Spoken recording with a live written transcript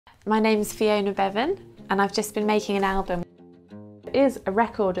My name's Fiona Bevan and I've just been making an album. It is a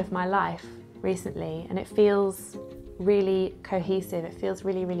record of my life recently and it feels really cohesive, it feels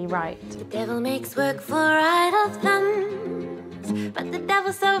really, really right. The devil makes work for idle thumbs, but the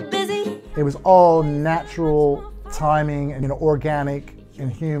devil's so busy. It was all natural timing and organic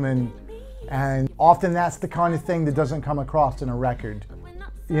and human, and often that's the kind of thing that doesn't come across in a record.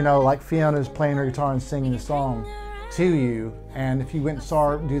 You know, like Fiona's playing her guitar and singing the song to you, and if you went and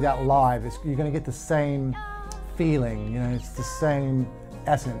saw her do that live, you're going to get the same feeling, you know, it's the same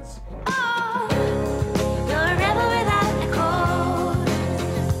essence.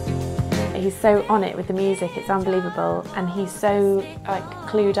 He's so on it with the music, it's unbelievable, and he's so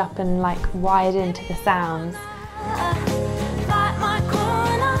clued up and wired into the sounds.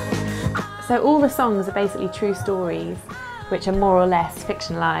 So all the songs are basically true stories, which are more or less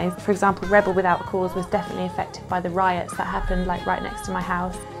fictionalised. For example, Rebel Without a Cause was definitely affected by the riots that happened right next to my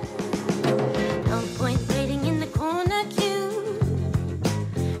house. No point waiting in the corner queue.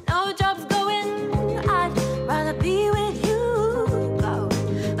 No jobs going, I'd rather be with you. Go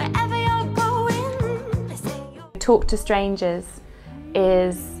wherever you're going. They say Talk to strangers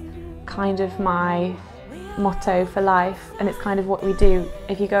is kind of my motto for life, and it's kind of what we do.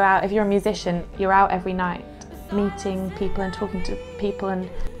 If you go out, if you're a musician, you're out every night meeting people and talking to people, and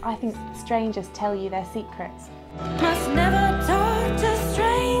I think strangers tell you their secrets. must never talk to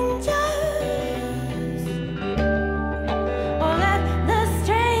strangers, or let the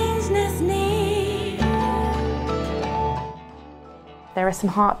strangeness near. There are some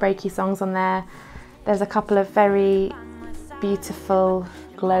heartbreaky songs on there. There's a couple of very beautiful,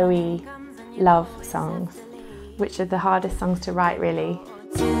 glowy love songs, which are the hardest songs to write, really.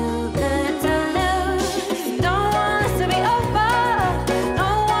 Too good to lose. Don't want this to be over.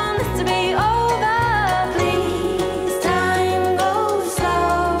 Don't want this to be over. Please, time goes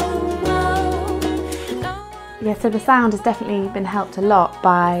slow. Yeah, so the sound has definitely been helped a lot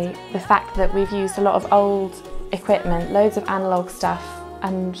by the fact that we've used a lot of old equipment, loads of analogue stuff,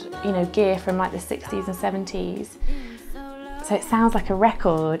 and gear from the 60s and 70s. So it sounds like a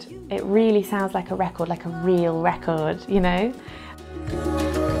record. It really sounds like a record, like a real record, you know?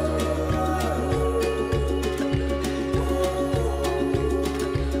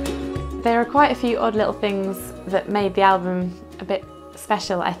 There are quite a few odd little things that made the album a bit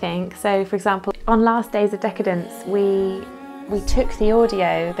special, I think. So, for example, on Last Days of Decadence, we took the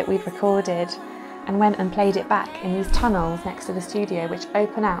audio that we'd recorded and went and played it back in these tunnels next to the studio, which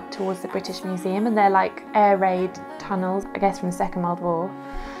open out towards the British Museum, and they're like air raid tunnels, I guess from the Second World War.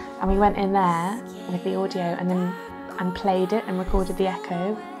 And we went in there with the audio and played it and recorded the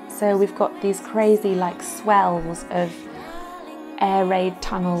echo. So we've got these crazy swells of air raid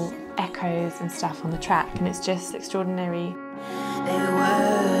tunnel echoes and stuff on the track, and it's just extraordinary. They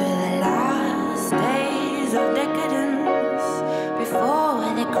were the last days of decadence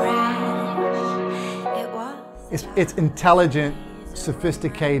before the crash. It's intelligent,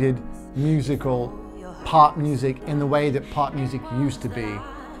 sophisticated, musical pop music in the way that pop music used to be.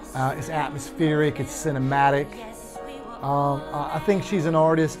 It's atmospheric, it's cinematic. I think she's an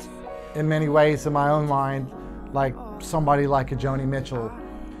artist in many ways, in my own mind, like somebody like a Joni Mitchell.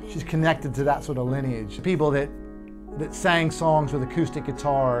 She's connected to that sort of lineage. People that sang songs with acoustic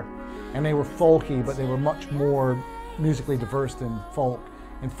guitar, and they were folky, but they were much more musically diverse than folk.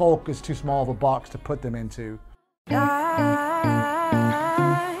 And folk is too small of a box to put them into.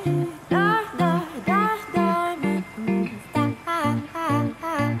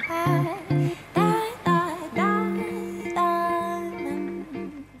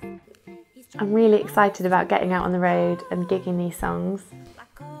 I'm really excited about getting out on the road and gigging these songs.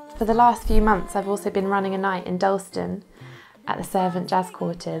 For the last few months I've also been running a night in Dalston at the Servant Jazz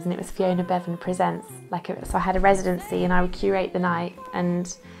Quarters, and it was Fiona Bevan Presents. So I had a residency and I would curate the night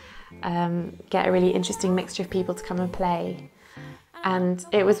and get a really interesting mixture of people to come and play. And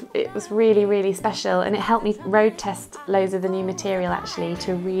it was really, really special, and it helped me road test loads of the new material actually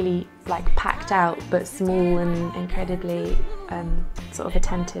to really packed out but small and incredibly sort of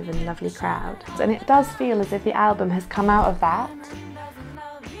attentive and lovely crowd. And it does feel as if the album has come out of that.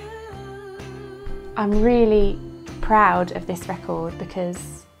 I'm really proud of this record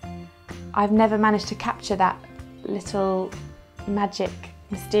because I've never managed to capture that little magic,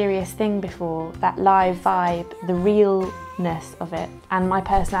 mysterious thing before, that live vibe, the realness of it, and my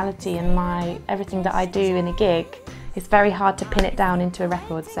personality and everything that I do in a gig. It's very hard to pin it down into a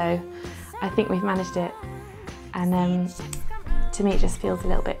record, so I think we've managed it, and to me it just feels a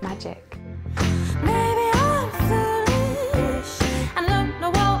little bit magic.